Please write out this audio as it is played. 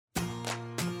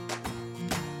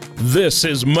This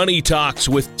is Money Talks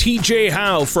with TJ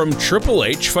Howe from Triple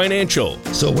H Financial.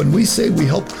 So when we say we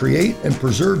help create and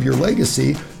preserve your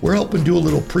legacy, we're helping do a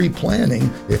little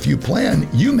pre-planning. If you plan,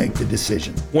 you make the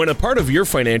decision. When a part of your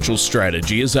financial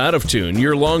strategy is out of tune,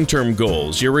 your long-term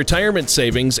goals, your retirement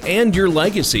savings, and your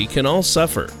legacy can all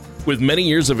suffer. With many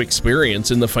years of experience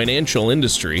in the financial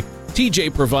industry,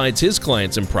 TJ provides his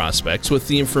clients and prospects with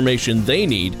the information they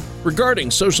need regarding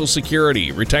Social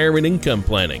Security, retirement income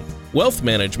planning, wealth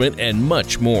management, and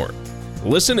much more.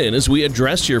 Listen in as we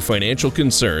address your financial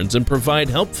concerns and provide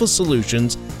helpful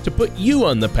solutions to put you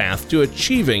on the path to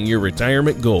achieving your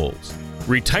retirement goals.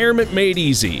 Retirement made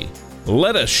easy.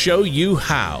 Let us show you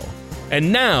how.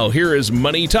 And now, here is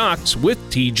Money Talks with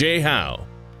TJ Howe.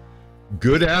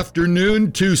 Good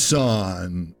afternoon,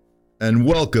 Tucson, and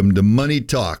welcome to Money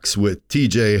Talks with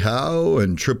TJ Howe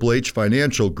and Triple H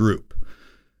Financial Group.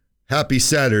 Happy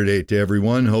Saturday to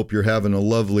everyone. Hope you're having a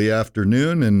lovely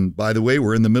afternoon. And by the way,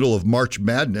 we're in the middle of March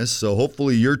Madness, so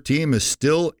hopefully your team is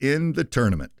still in the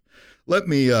tournament. Let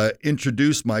me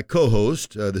introduce my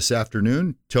co-host this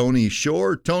afternoon, Tony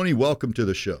Shore. Tony, welcome to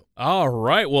the show. All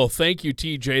right. Well, thank you,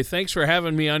 TJ. Thanks for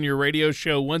having me on your radio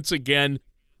show once again.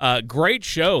 Great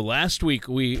show. Last week,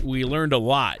 we learned a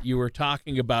lot. You were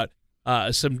talking about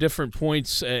some different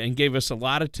points and gave us a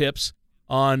lot of tips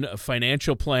on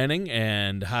financial planning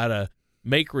and how to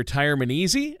make retirement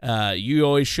easy. You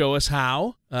always show us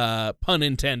how, pun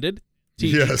intended.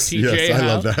 Yes, I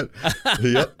love that.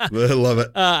 Yep, I love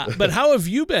it. But how have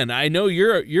you been? I know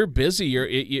you're busy.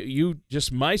 You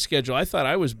just my schedule. I thought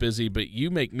I was busy, but you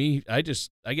make me. I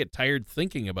get tired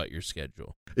thinking about your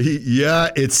schedule. Yeah,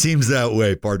 it seems that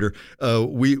way, partner.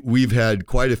 We've had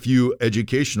quite a few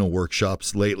educational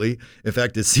workshops lately. In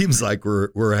fact, it seems like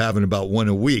we're having about one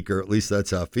a week, or at least that's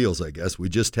how it feels, I guess. We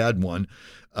just had one,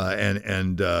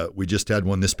 and we just had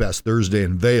one this past Thursday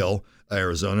in Vail,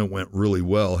 Arizona. It went really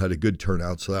well, had a good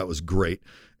turnout, so that was great,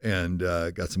 and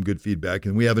got some good feedback.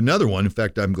 And we have another one. In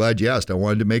fact, I'm glad you asked. I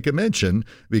wanted to make a mention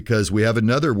because we have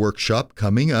another workshop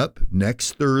coming up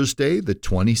next Thursday, the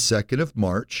 22nd of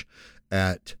March,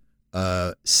 at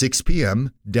 6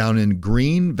 p.m. down in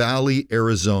Green Valley,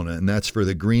 Arizona, and that's for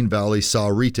the Green Valley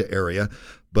Sahuarita area.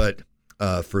 But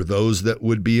for those that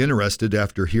would be interested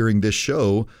after hearing this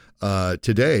show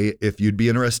today, if you'd be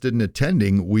interested in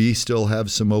attending, we still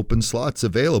have some open slots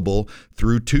available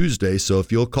through Tuesday. So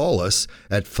if you'll call us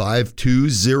at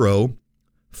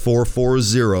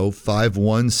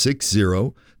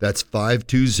 520-440-5160, that's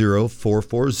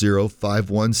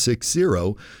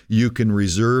 520-440-5160. You can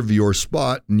reserve your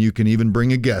spot, and you can even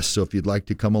bring a guest. So if you'd like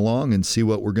to come along and see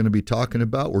what we're going to be talking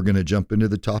about, we're going to jump into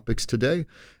the topics today,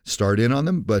 start in on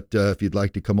them. But if you'd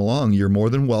like to come along, you're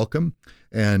more than welcome.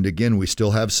 And again, we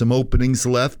still have some openings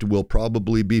left. We'll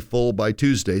probably be full by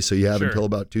Tuesday, so you have until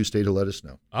about Tuesday to let us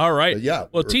know. All right. Yeah.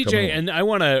 Well, TJ, and I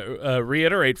want to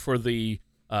reiterate for the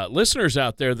listeners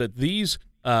out there that these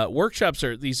workshops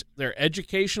they're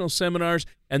educational seminars,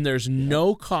 and there's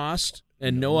no cost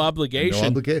and no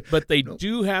obligation, but they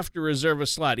do have to reserve a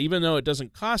slot. Even though it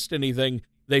doesn't cost anything,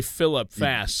 they fill up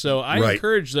fast. So I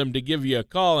encourage them to give you a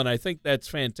call, and I think that's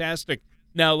fantastic.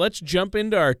 Now, let's jump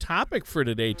into our topic for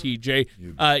today,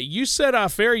 TJ. You said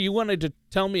off air you wanted to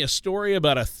tell me a story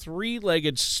about a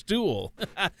three-legged stool.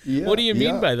 What do you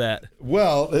mean by that?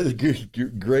 Well,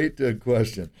 great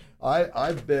question.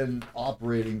 I've been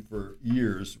operating for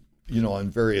years, on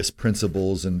various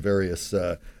principles and various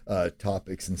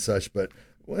topics and such. But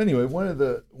anyway, one of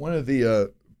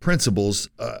the principles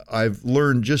I've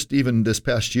learned just even this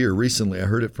past year recently. I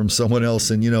heard it from someone else,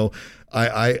 and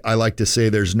I like to say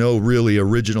there's no really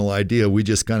original idea. We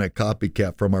just kind of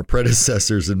copycat from our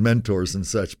predecessors and mentors and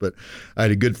such. But I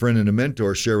had a good friend and a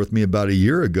mentor share with me about a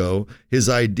year ago his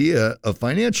idea of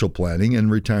financial planning and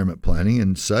retirement planning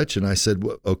and such. And I said,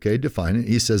 well, okay, define it.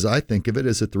 He says, I think of it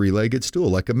as a three-legged stool,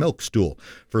 like a milk stool.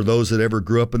 For those that ever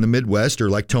grew up in the Midwest, or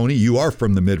like Tony, you are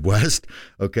from the Midwest,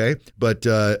 okay? But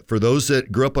for those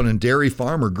that grew up on a dairy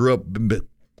farm or grew up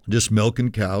just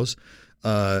milking cows,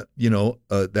 that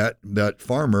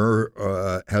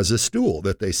farmer has a stool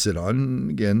that they sit on.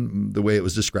 Again, the way it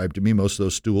was described to me, most of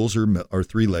those stools are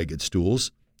three-legged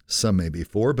stools. Some may be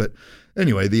four, but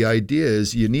anyway, the idea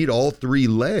is you need all three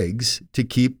legs to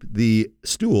keep the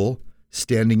stool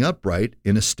standing upright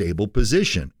in a stable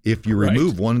position. If you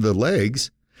remove one of the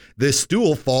legs, the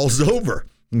stool falls over.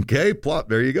 Okay, plop,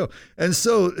 there you go. And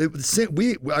so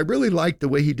I really liked the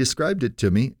way he described it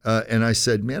to me, and I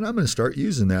said, man, I'm going to start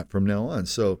using that from now on.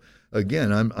 So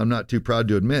again, I'm not too proud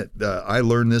to admit I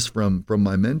learned this from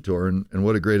my mentor, and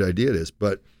what a great idea it is.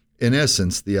 But in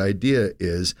essence, the idea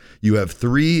is you have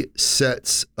 3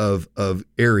 sets of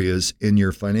areas in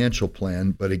your financial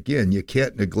plan. But again, you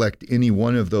can't neglect any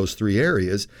one of those 3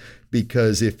 areas,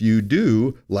 because if you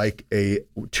do, like a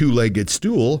 2-legged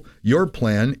stool, your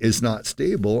plan is not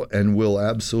stable and will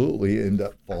absolutely end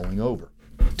up falling over.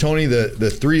 Tony, the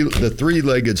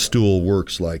 3-legged stool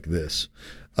works like this.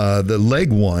 The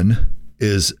leg 1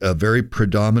 is a very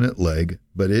predominant leg,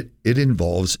 but it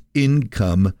involves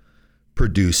income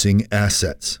producing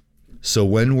assets. So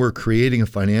when we're creating a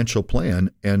financial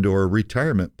plan and or a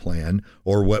retirement plan,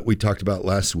 or what we talked about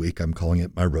last week, I'm calling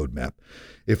it my roadmap.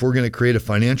 If we're going to create a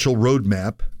financial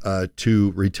roadmap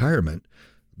to retirement,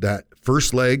 that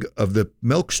first leg of the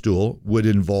milk stool would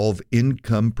involve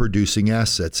income producing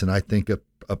assets. And I think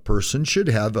a person should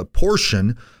have a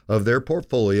portion of their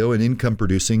portfolio in income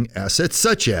producing assets,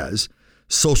 such as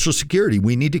Social Security.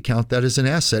 We need to count that as an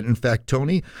asset. In fact,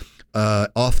 Tony,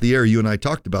 off the air, you and I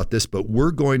talked about this, but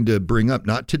we're going to bring up,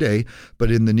 not today,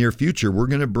 but in the near future, we're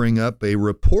going to bring up a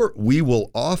report we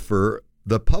will offer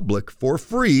the public for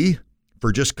free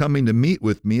for just coming to meet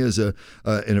with me as in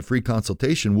a free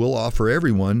consultation. We'll offer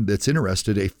everyone that's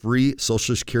interested a free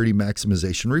Social Security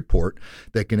maximization report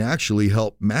that can actually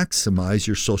help maximize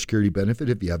your Social Security benefit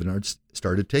if you haven't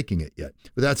started taking it yet.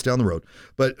 But that's down the road.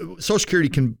 But Social Security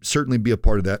can certainly be a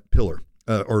part of that pillar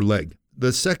or leg.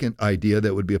 The second idea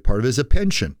that would be a part of it is a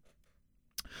pension.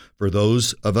 For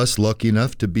those of us lucky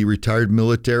enough to be retired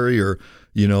military or,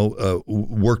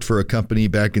 worked for a company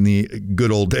back in the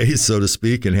good old days, so to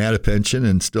speak, and had a pension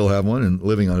and still have one and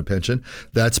living on a pension,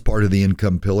 that's part of the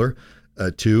income pillar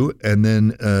too. And then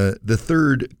the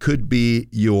third could be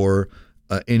your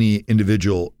any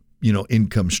individual,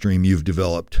 income stream you've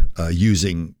developed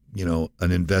using,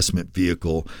 an investment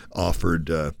vehicle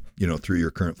offered through your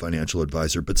current financial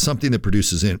advisor, but something that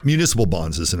produces municipal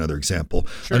bonds is another example.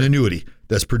 Sure. An annuity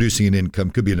that's producing an income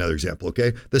could be another example.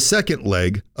 Okay. The second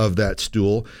leg of that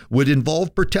stool would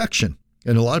involve protection.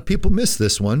 And a lot of people miss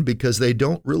this one because they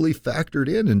don't really factor it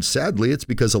in. And sadly, it's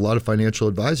because a lot of financial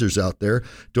advisors out there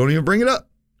don't even bring it up.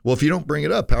 Well, if you don't bring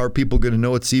it up, how are people going to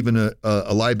know it's even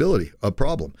a liability, a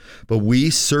problem? But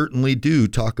we certainly do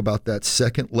talk about that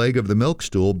second leg of the milk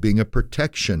stool being a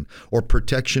protection or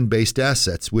protection-based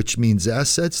assets, which means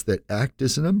assets that act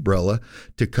as an umbrella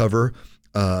to cover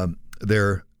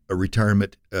their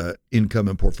retirement income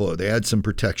and portfolio. They add some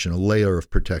protection, a layer of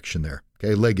protection there.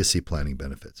 Okay, legacy planning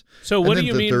benefits. So what do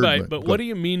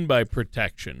you mean by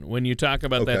protection? When you talk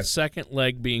about that second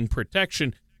leg being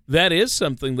protection, that is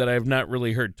something that I've not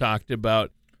really heard talked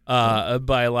about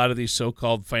by a lot of these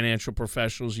so-called financial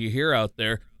professionals you hear out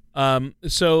there.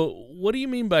 So what do you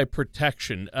mean by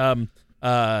protection?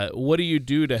 What do you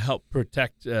do to help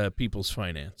protect people's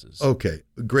finances? Okay,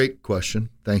 great question.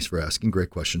 Thanks for asking.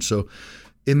 Great question. So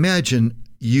imagine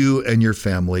you and your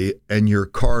family and your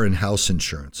car and house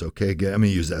insurance. Okay, I'm going to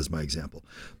use that as my example.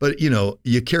 But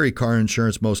you carry car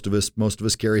insurance. Most of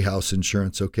us carry house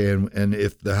insurance. Okay, and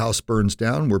if the house burns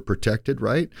down, we're protected,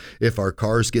 right? If our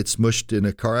cars get smushed in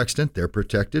a car accident, they're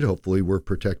protected. Hopefully, we're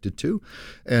protected too.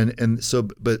 And so,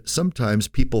 but sometimes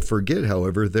people forget.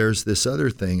 However, there's this other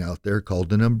thing out there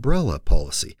called an umbrella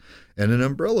policy, and an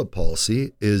umbrella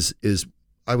policy is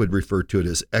I would refer to it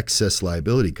as excess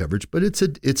liability coverage, but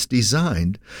it's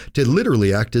designed to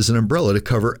literally act as an umbrella to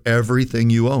cover everything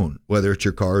you own, whether it's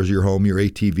your cars, your home, your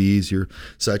ATVs, your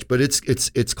such. But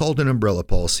it's called an umbrella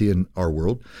policy in our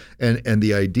world, and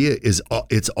the idea is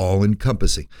it's all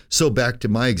encompassing. So back to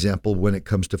my example, when it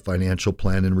comes to financial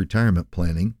plan and retirement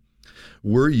planning,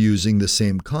 we're using the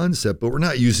same concept, but we're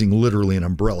not using literally an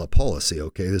umbrella policy,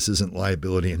 okay? This isn't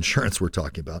liability insurance we're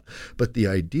talking about. But the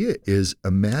idea is,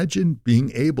 imagine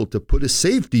being able to put a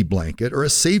safety blanket or a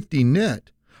safety net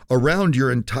around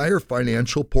your entire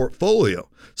financial portfolio.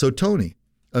 So, Tony,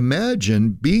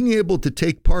 imagine being able to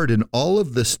take part in all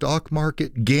of the stock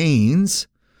market gains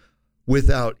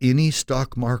without any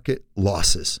stock market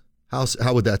losses.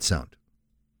 How would that sound?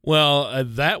 Well,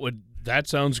 that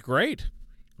sounds great.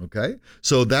 Okay,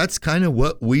 so that's kind of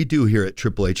what we do here at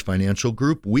Triple H Financial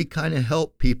Group. We kind of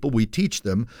help people. We teach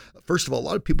them. First of all, a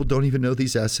lot of people don't even know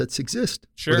these assets exist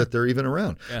or that they're even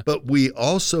around. Yeah. But we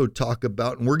also talk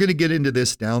about, and we're going to get into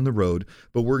this down the road,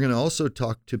 but we're going to also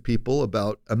talk to people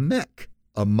about a MEC,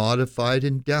 a modified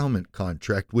endowment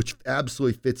contract, which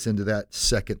absolutely fits into that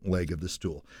second leg of the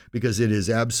stool because it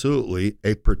is absolutely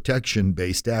a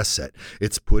protection-based asset.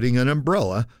 It's putting an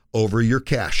umbrella over your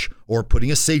cash or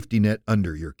putting a safety net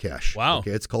under your cash. Wow.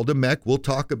 Okay, it's called a MEC. We'll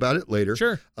talk about it later.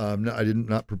 Sure. I'm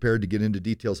not prepared to get into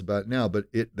details about it now, but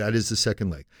that is the second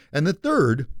leg. And the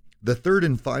third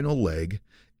and final leg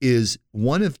is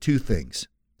one of two things.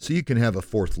 So you can have a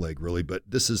fourth leg, really, but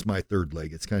this is my third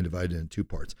leg. It's kind of divided in two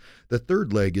parts. The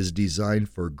third leg is designed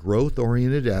for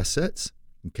growth-oriented assets,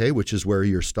 okay, which is where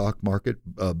your stock market,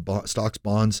 stocks,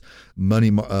 bonds, money,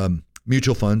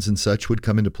 mutual funds and such would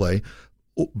come into play.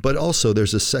 But also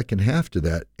there's a second half to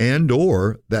that, and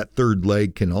or that third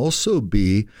leg can also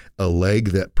be a leg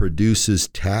that produces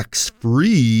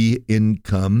tax-free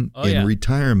income in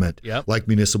retirement, like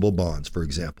municipal bonds, for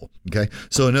example. Okay,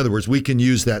 so in other words, we can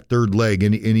use that third leg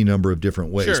in any number of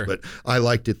different ways. Sure. But I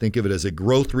like to think of it as a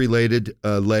growth-related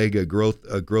leg, a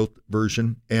growth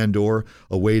version, and or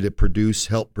a way to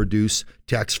help produce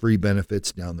tax-free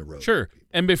benefits down the road. Sure.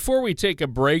 And before we take a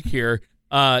break here,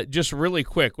 just really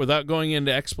quick, without going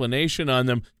into explanation on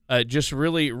them, just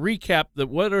really recap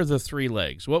what are the three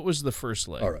legs? What was the first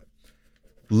leg? All right.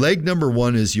 Leg number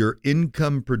one is your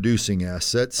income-producing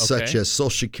assets, such as Social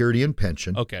Security and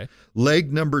pension. Okay.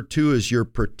 Leg number two is your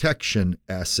protection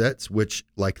assets, which,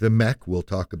 like the MEC, we'll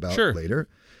talk about later.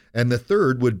 And the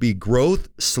third would be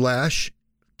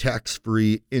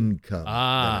growth/tax-free income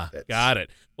benefits. Got it.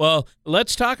 Well,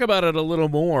 let's talk about it a little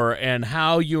more and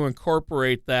how you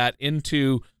incorporate that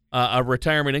into a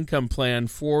retirement income plan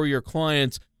for your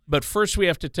clients. But first, we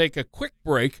have to take a quick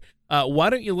break.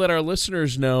 Why don't you let our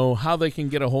listeners know how they can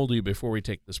get a hold of you before we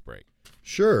take this break?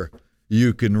 Sure.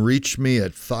 You can reach me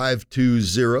at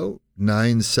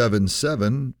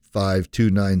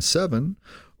 520-977-5297.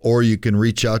 Or you can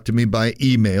reach out to me by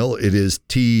email. It is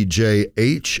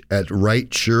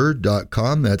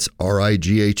tjh@rightsure.com. That's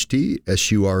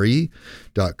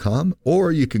RIGHTSURE.com.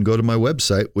 Or you can go to my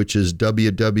website, which is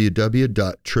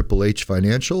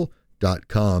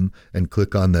www.triplehfinancial.com, and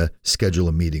click on the schedule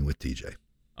a meeting with TJ.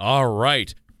 All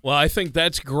right. Well, I think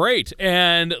that's great.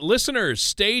 And listeners,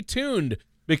 stay tuned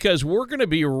because we're going to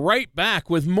be right back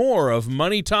with more of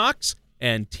Money Talks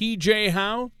and TJ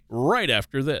Howe right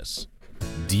after this.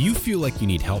 Do you feel like you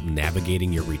need help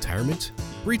navigating your retirement?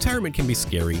 Retirement can be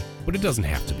scary, but it doesn't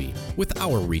have to be. With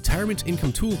our Retirement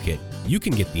Income Toolkit, you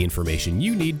can get the information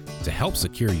you need to help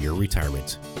secure your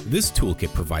retirement. This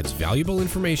toolkit provides valuable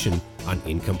information on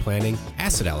income planning,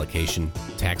 asset allocation,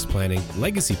 tax planning,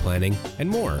 legacy planning, and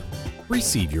more.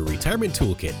 Receive your Retirement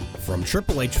Toolkit from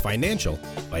Triple H Financial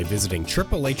by visiting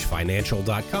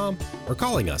triplehfinancial.com or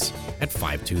calling us at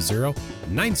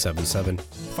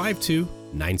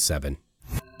 520-977-5297.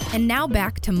 And now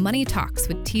back to Money Talks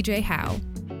with TJ Howe.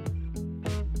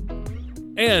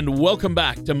 And welcome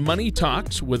back to Money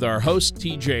Talks with our host,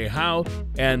 TJ Howe,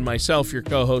 and myself, your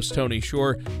co-host, Tony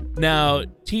Shore. Now,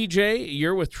 TJ,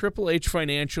 you're with Triple H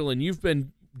Financial, and you've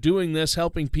been doing this,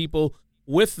 helping people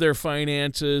with their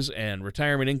finances and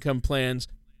retirement income plans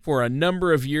for a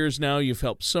number of years now. You've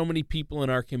helped so many people in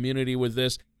our community with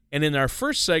this. And in our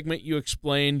first segment, you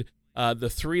explained the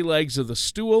three legs of the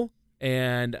stool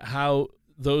and how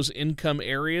those income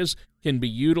areas can be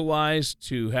utilized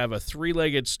to have a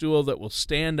three-legged stool that will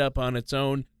stand up on its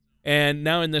own. And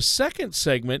now in the second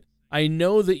segment, I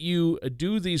know that you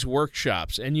do these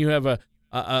workshops and you have a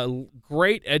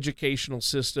great educational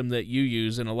system that you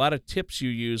use and a lot of tips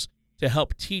you use to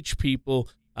help teach people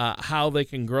how they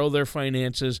can grow their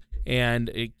finances and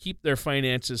keep their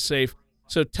finances safe.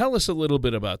 So tell us a little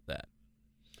bit about that.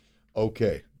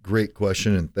 Okay, great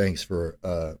question, and thanks for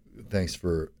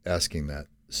asking that.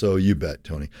 So you bet,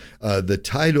 Tony. The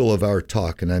title of our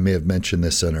talk, and I may have mentioned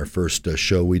this in our first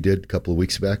show we did a couple of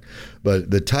weeks back,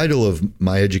 but the title of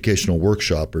my educational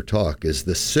workshop or talk is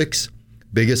The 6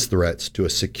 Biggest Threats to a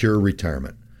Secure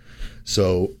Retirement.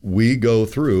 So we go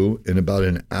through in about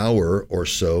an hour or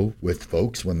so with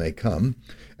folks when they come,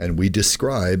 and we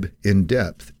describe in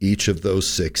depth each of those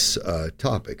 6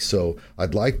 topics. So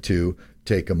I'd like to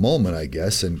take a moment, I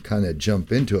guess, and kind of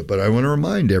jump into it. But I want to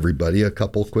remind everybody a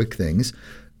couple quick things.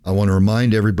 I want to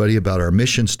remind everybody about our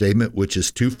mission statement, which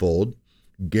is twofold: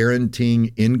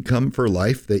 guaranteeing income for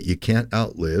life that you can't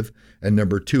outlive, and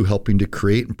number 2, helping to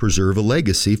create and preserve a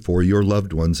legacy for your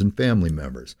loved ones and family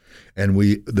members. And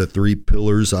the 3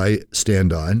 pillars I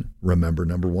stand on, remember,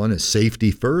 number 1 is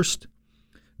safety first.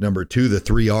 Number 2, the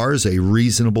 3 R's, a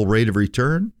reasonable rate of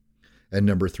return. And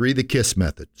number 3, the KISS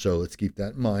method. So let's keep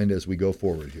that in mind as we go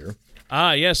forward here.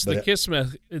 Yes, the KISS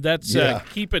method. That's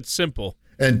keep it simple.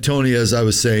 And Tony, as I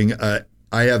was saying, I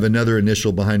have another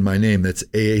initial behind my name that's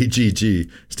AAGG,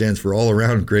 stands for all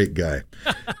around great guy.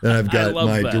 And I've got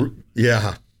I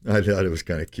thought it was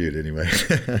kind of cute anyway.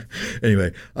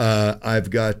 I've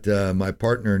got my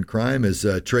partner in crime is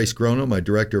Trace Grono, my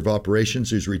director of operations,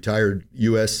 who's retired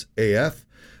USAF.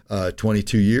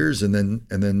 22 years, and then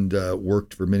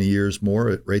worked for many years more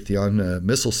at Raytheon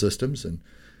Missile Systems and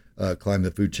climbed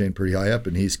the food chain pretty high up.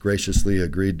 And he's graciously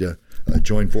agreed to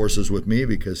join forces with me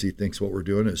because he thinks what we're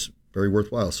doing is very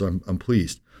worthwhile. So I'm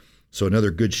pleased. So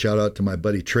another good shout out to my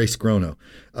buddy Trace Grono.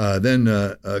 Then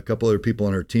a couple other people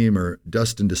on our team are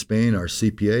Dustin Despain, our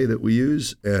CPA that we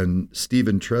use, and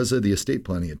Stephen Trezza, the estate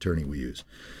planning attorney we use.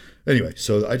 Anyway,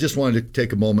 so I just wanted to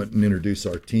take a moment and introduce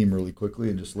our team really quickly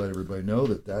and just let everybody know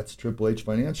that that's Triple H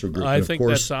Financial Group. I think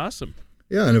that's awesome.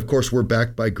 Yeah, and of course we're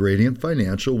backed by Gradient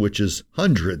Financial, which is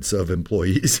hundreds of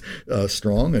employees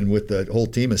strong, and with the whole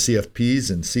team of CFPs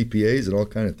and CPAs and all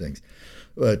kind of things.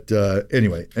 But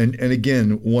anyway, and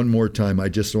again, one more time, I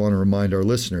just want to remind our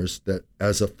listeners that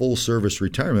as a full-service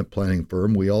retirement planning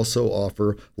firm, we also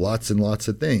offer lots and lots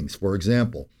of things. For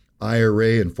example,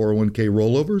 IRA and 401k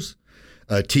rollovers,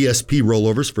 TSP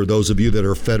rollovers for those of you that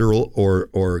are federal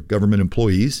or government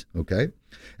employees, okay?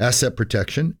 Asset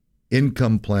protection,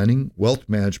 income planning, wealth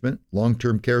management,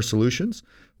 long-term care solutions,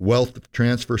 wealth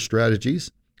transfer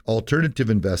strategies, alternative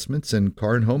investments, and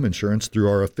car and home insurance through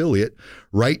our affiliate,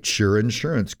 RightSure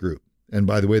Insurance Group. And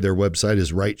by the way, their website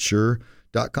is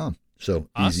rightsure.com. So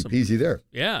awesome. Easy peasy there.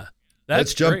 Yeah.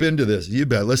 Let's jump into this. You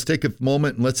bet. Let's take a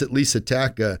moment and let's at least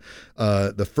attack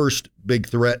the first big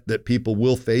threat that people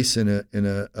will face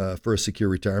for a secure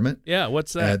retirement. Yeah,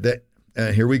 what's that?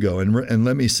 Here we go. And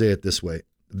let me say it this way.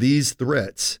 These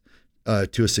threats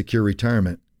to a secure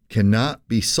retirement cannot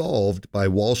be solved by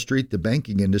Wall Street, the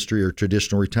banking industry, or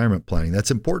traditional retirement planning. That's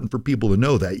important for people to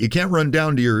know that. You can't run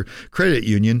down to your credit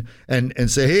union and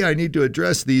say, hey, I need to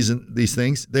address these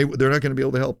things. They're not going to be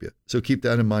able to help you. So keep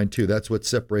that in mind too. That's what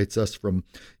separates us from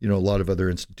a lot of other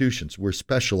institutions. We're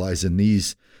specialized in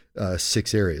these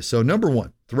 6 areas. So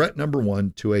threat number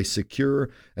one to a secure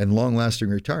and long-lasting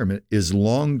retirement is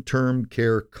long-term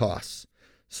care costs.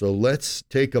 So let's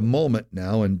take a moment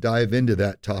now and dive into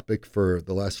that topic for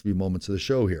the last few moments of the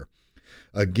show here.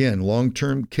 Again,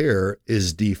 long-term care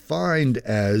is defined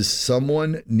as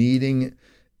someone needing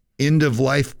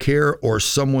end-of-life care or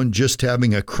someone just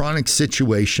having a chronic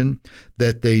situation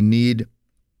that they need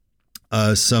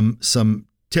some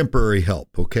temporary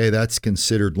help. Okay, that's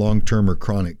considered long-term or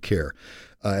chronic care.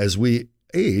 As we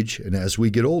age and as we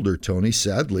get older, Tony,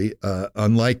 sadly,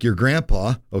 unlike your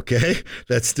grandpa, okay,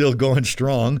 that's still going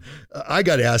strong. I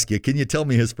got to ask you, can you tell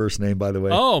me his first name, by the way?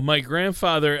 Oh, my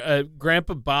grandfather,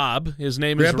 Grandpa Bob. His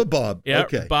name Grandpa is Bob. Yeah,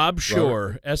 okay. Bob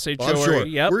Shore, S-H-O-R. Bob Shore.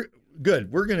 Yep.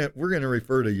 Good. We're gonna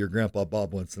refer to your Grandpa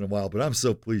Bob once in a while, but I'm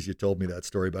so pleased you told me that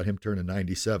story about him turning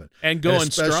 97 and going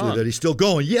especially strong. That he's still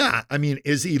going. Yeah, I mean,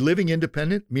 is he living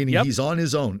independent? Meaning he's on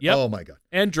his own. Yep. Oh my God.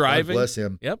 And driving. God bless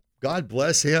him. Yep. God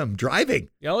bless him. Driving.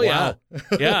 Oh yeah.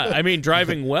 Yeah. I mean,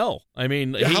 driving well. I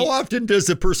mean, how often does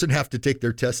a person have to take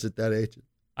their test at that age?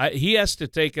 He has to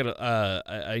take it.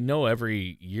 I know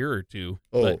every year or two.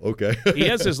 Oh, okay. He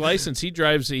has his license. He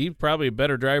drives. He's probably a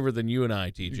better driver than you and I,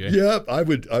 TJ. Yeah, I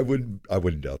wouldn't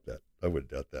doubt that. I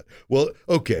wouldn't doubt that. Well,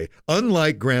 okay.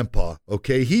 Unlike Grandpa,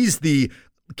 okay, he's is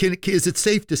it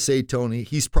safe to say, Tony,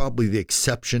 he's probably the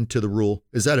exception to the rule?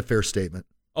 Is that a fair statement?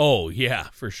 Oh yeah,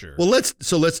 for sure. Well,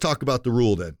 let's talk about the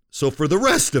rule then. So for the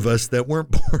rest of us that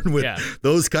weren't born with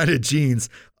those kind of genes,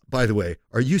 by the way,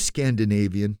 are you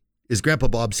Scandinavian? Is Grandpa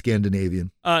Bob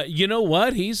Scandinavian? You know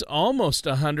what? He's almost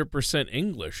 100%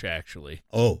 English, actually.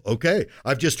 Oh, okay.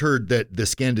 I've just heard that the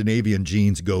Scandinavian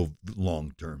genes go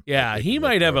long term. Yeah, he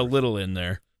might have a little in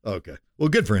there. Okay. Well,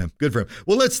 good for him. Good for him.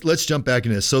 Well, let's jump back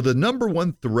into this. So the number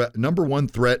one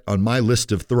threat on my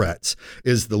list of threats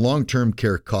is the long-term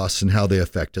care costs and how they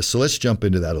affect us. So let's jump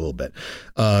into that a little bit.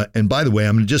 And by the way,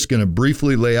 I'm just going to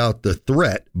briefly lay out the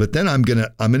threat, but then I'm going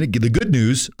to give the good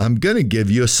news. I'm going to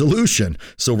give you a solution.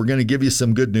 So we're going to give you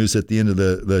some good news at the end of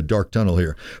the dark tunnel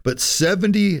here. But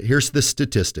here's the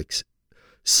statistics.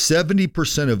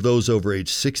 70% of those over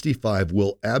age 65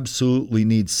 will absolutely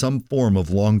need some form of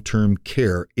long-term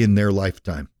care in their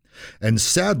lifetime. And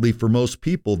sadly, for most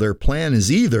people, their plan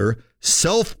is either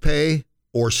self-pay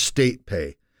or state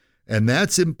pay. And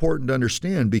that's important to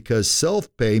understand because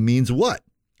self-pay means what?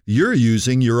 You're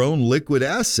using your own liquid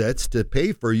assets to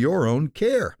pay for your own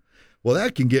care. Well,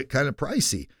 that can get kind of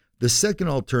pricey. The second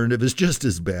alternative is just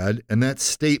as bad, and that's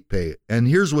state pay. And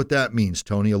here's what that means,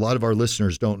 Tony. A lot of our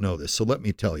listeners don't know this, so let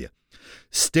me tell you.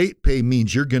 State pay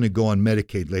means you're going to go on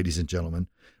Medicaid, ladies and gentlemen,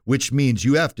 which means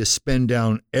you have to spend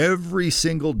down every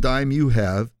single dime you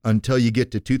have until you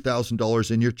get to $2,000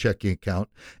 in your checking account.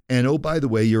 And oh, by the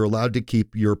way, you're allowed to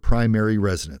keep your primary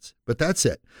residence. But that's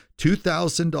it.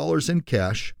 $2,000 in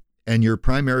cash and your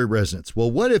primary residence.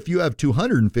 Well, what if you have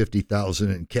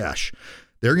 $250,000 in cash?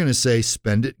 They're going to say,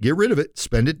 spend it, get rid of it,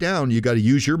 spend it down. You got to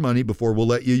use your money before we'll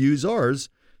let you use ours.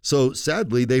 So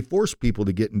sadly, they force people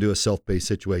to get into a self-pay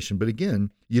situation. But again,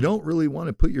 you don't really want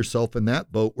to put yourself in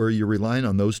that boat where you're relying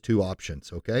on those two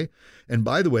options, okay? And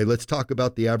by the way, let's talk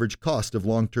about the average cost of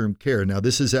long-term care. Now,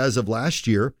 this is as of last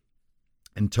year.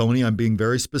 And Tony, I'm being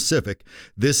very specific.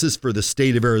 This is for the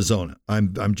state of Arizona.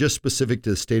 I'm just specific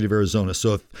to the state of Arizona.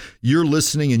 So if you're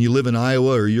listening and you live in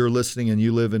Iowa, or you're listening and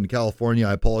you live in California,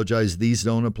 I apologize. These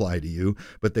don't apply to you,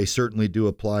 but they certainly do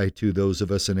apply to those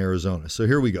of us in Arizona. So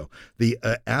here we go. The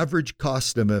average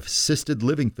cost of an assisted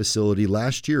living facility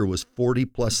last year was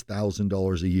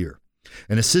 $40,000+ a year.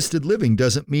 And assisted living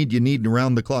doesn't mean you need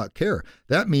around-the-clock care.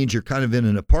 That means you're kind of in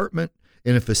an apartment,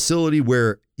 in a facility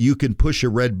where you can push a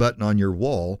red button on your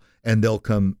wall and they'll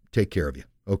come take care of you.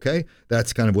 Okay?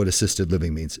 That's kind of what assisted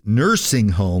living means. Nursing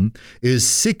home is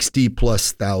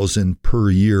 $60,000+ per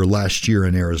year last year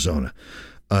in Arizona.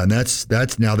 And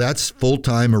that's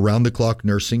full-time around-the-clock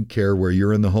nursing care where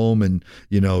you're in the home and,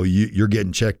 you're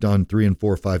getting checked on 3 and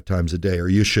 4 or 5 times a day, or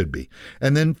you should be.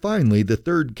 And then finally, the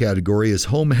third category is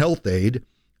home health aid.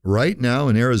 Right now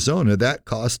in Arizona, that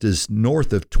cost is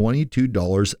north of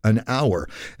 $22 an hour.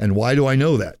 And why do I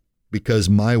know that? Because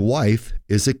my wife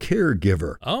is a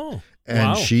caregiver. Oh,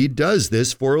 and wow. She does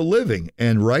this for a living.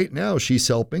 And right now she's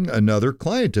helping another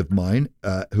client of mine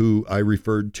who I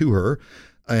referred to her.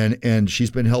 And she's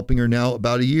been helping her now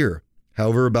about a year.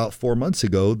 However, about 4 months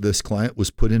ago, this client was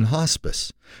put in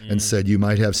hospice and said, you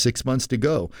might have 6 months to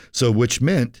go. So which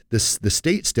meant the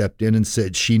state stepped in and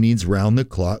said she needs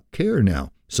round-the-clock care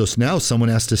now. So now someone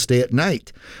has to stay at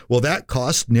night. Well, that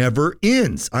cost never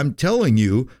ends. I'm telling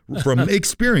you from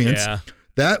experience,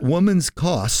 that woman's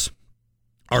costs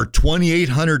are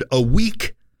 $2,800 a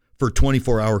week for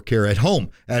 24-hour care at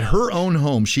home. At her own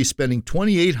home, she's spending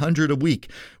 $2,800 a week.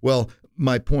 Well,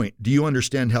 my point, do you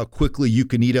understand how quickly you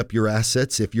can eat up your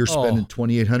assets if you're spending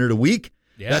 $2,800 a week?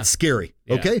 Yeah. That's scary.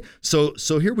 Yeah. Okay. So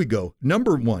here we go.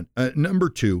 Number one. Number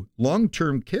two,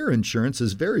 long-term care insurance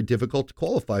is very difficult to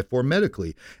qualify for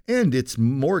medically, and it's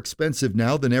more expensive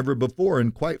now than ever before.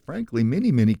 And quite frankly,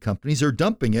 many companies are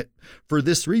dumping it for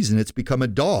this reason. It's become a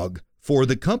dog for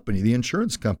the company, the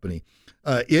insurance company.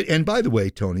 And by the way,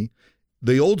 Tony,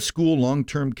 the old school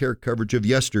long-term care coverage of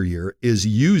yesteryear is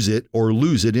use it or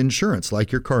lose it insurance,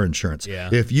 like your car insurance. Yeah.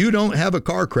 If you don't have a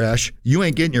car crash, you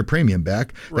ain't getting your premium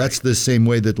back. Right. That's the same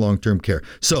way that long-term care.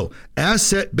 So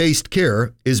asset-based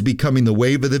care is becoming the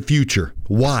wave of the future.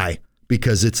 Why?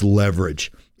 Because it's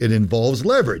leverage. It involves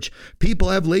leverage. People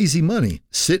have lazy money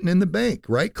sitting in the bank,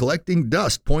 right? Collecting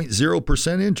dust,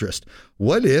 0.0% interest.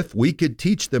 What if we could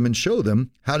teach them and show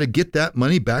them how to get that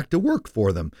money back to work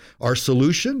for them? Our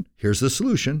solution, here's the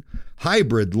solution,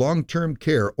 hybrid long-term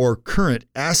care or current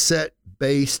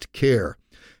asset-based care.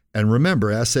 And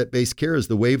remember, asset-based care is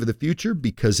the wave of the future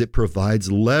because it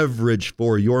provides leverage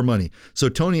for your money. So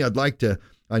Tony, I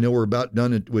know we're about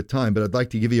done with time, but I'd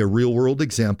like to give you a real-world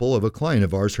example of a client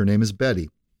of ours. Her name is Betty.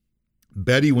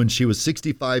 Betty, when she was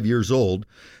 65 years old,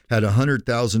 had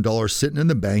 $100,000 sitting in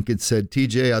the bank and said,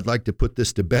 TJ, I'd like to put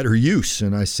this to better use.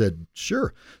 And I said,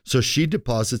 sure. So she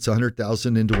deposits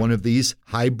 $100,000 into one of these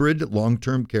hybrid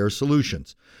long-term care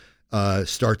solutions.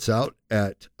 Starts out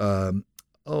at,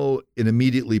 it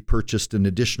immediately purchased an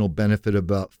additional benefit of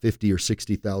about $50,000 or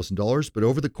 $60,000. But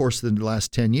over the course of the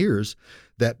last 10 years,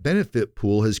 that benefit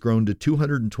pool has grown to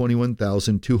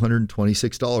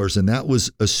 $221,226. And that was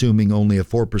assuming only a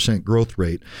 4% growth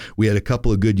rate. We had a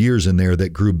couple of good years in there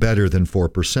that grew better than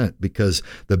 4% because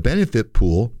the benefit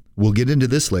pool, we'll get into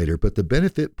this later, but the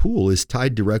benefit pool is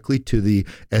tied directly to the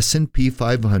S&P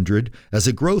 500 as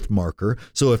a growth marker.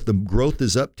 So if the growth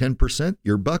is up 10%,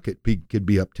 your bucket could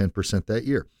be up 10% that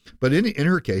year. But in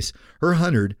her case, her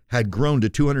 100 had grown to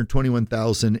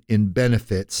 $221,000 in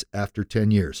benefits after 10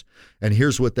 years. And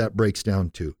here's what that breaks down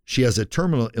to. She has a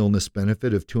terminal illness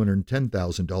benefit of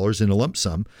 $210,000 in a lump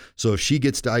sum. So if she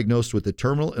gets diagnosed with a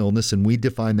terminal illness, and we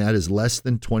define that as less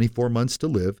than 24 months to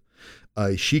live,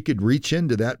 she could reach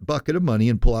into that bucket of money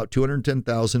and pull out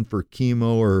 $210,000 for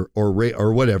chemo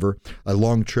or whatever, a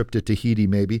long trip to Tahiti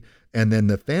maybe, and then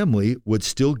the family would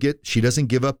still get. She doesn't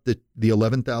give up the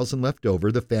 $11,000 left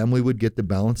over. The family would get the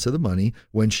balance of the money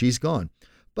when she's gone.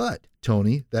 But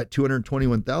Tony, that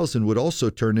 $221,000 would also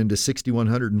turn into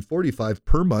 $6,145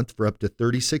 per month for up to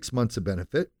 36 months of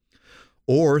benefit,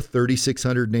 or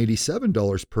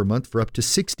 $3,687 per month for up to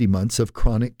 60 months of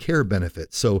chronic care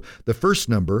benefit. So the first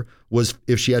number was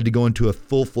if she had to go into a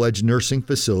full-fledged nursing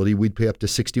facility, we'd pay up to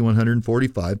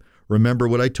 $6,145. Remember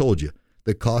what I told you.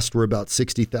 The costs were about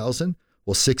 $60,000.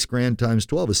 Well, $6,000 times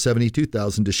 12 is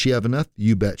 $72,000. Does she have enough?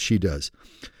 You bet she does.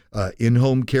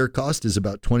 In-home care cost is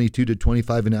about $22 to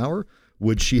 $25 an hour.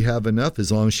 Would she have enough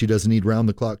as long as she doesn't need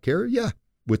round-the-clock care? Yeah.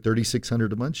 with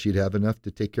 $3,600 a month, she'd have enough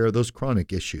to take care of those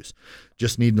chronic issues.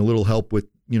 Just needing a little help with,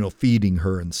 feeding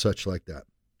her and such like that.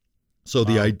 So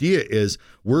the idea is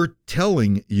we're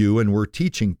telling you and we're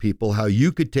teaching people how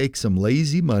you could take some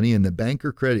lazy money in the bank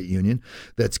or credit union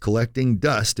that's collecting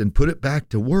dust and put it back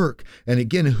to work. And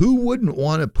again, who wouldn't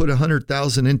want to put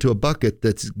 $100,000 into a bucket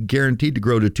that's guaranteed to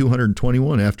grow to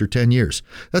 221 after 10 years?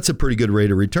 That's a pretty good rate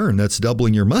of return. That's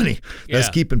doubling your money. That's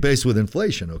keeping pace with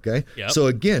inflation, okay? Yep. So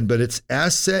again, but it's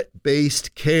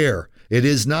asset-based care. It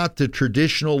is not the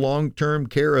traditional long-term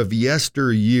care of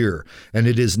yesteryear, and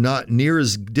it is not near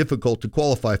as difficult to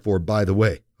qualify for, by the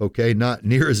way, okay? Not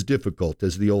near as difficult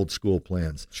as the old school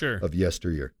plans of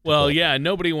yesteryear. Well, yeah,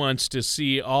 nobody wants to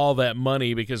see all that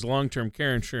money, because long-term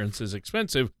care insurance is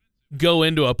expensive, go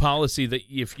into a policy that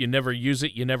if you never use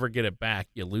it, you never get it back,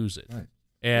 you lose it. Right.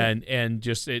 And it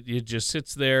just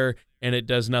sits there and it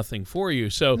does nothing for you.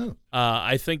 So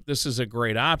I think this is a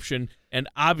great option. And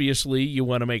obviously you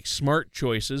want to make smart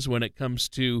choices when it comes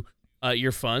to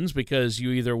your funds, because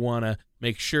you either want to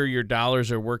make sure your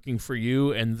dollars are working for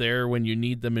you and there when you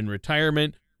need them in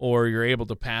retirement, or you're able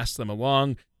to pass them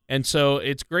along. And so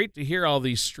it's great to hear all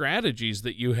these strategies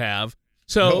that you have.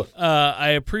 So I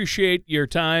appreciate your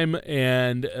time,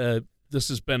 and this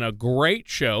has been a great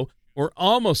show. We're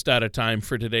almost out of time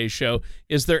for today's show.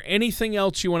 Is there anything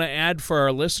else you want to add for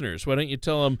our listeners? Why don't you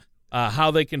tell them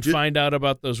how they can find out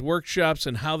about those workshops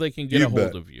and how they can get a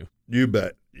hold of you? You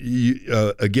bet.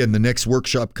 Again, the next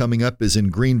workshop coming up is in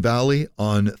Green Valley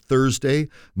on Thursday,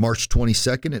 March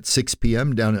 22nd at 6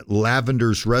 p.m. down at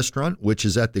Lavender's Restaurant, which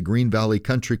is at the Green Valley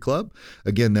Country Club.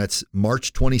 Again, that's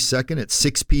March 22nd at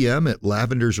 6 p.m. at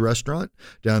Lavender's Restaurant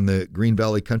down the Green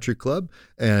Valley Country Club.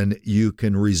 And you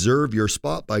can reserve your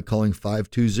spot by calling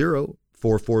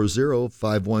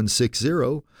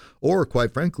 520-440-5160, or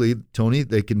quite frankly, Tony,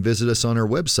 they can visit us on our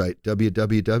website,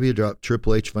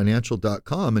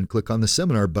 www.triplehfinancial.com, and click on the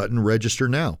seminar button, register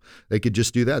now. They could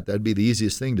just do that. That'd be the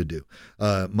easiest thing to do.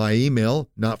 My email,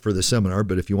 not for the seminar,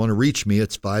 but if you want to reach me,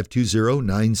 it's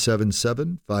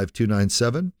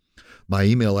 520-977-5297. My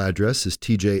email address is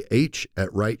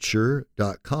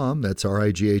tjh@rightsure.com. That's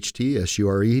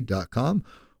RIGHTSURE.com.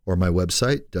 Or my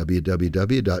website,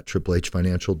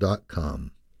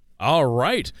 www.triplehfinancial.com. All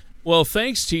right. Well,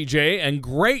 thanks, TJ, and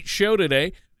great show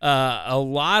today. A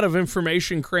lot of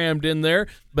information crammed in there,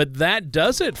 but that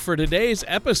does it for today's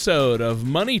episode of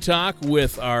Money Talk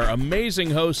with our amazing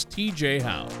host, TJ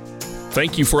Howe.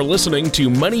 Thank you for listening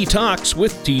to Money Talks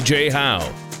with TJ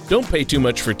Howe. Don't pay too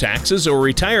much for taxes or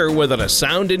retire without a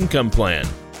sound income plan.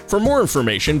 For more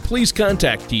information, please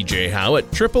contact TJ Howe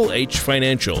at Triple H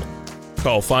Financial.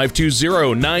 Call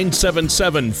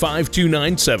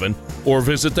 520-977-5297 or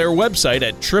visit their website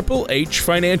at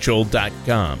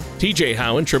triplehfinancial.com. TJ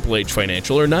Howe and Triple H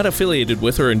Financial are not affiliated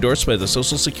with or endorsed by the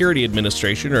Social Security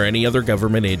Administration or any other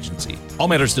government agency. All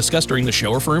matters discussed during the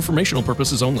show are for informational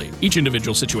purposes only. Each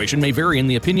individual situation may vary, and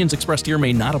the opinions expressed here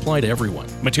may not apply to everyone.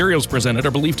 Materials presented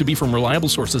are believed to be from reliable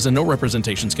sources, and no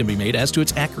representations can be made as to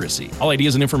its accuracy. All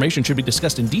ideas and information should be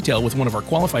discussed in detail with one of our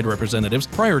qualified representatives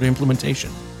prior to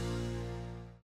implementation.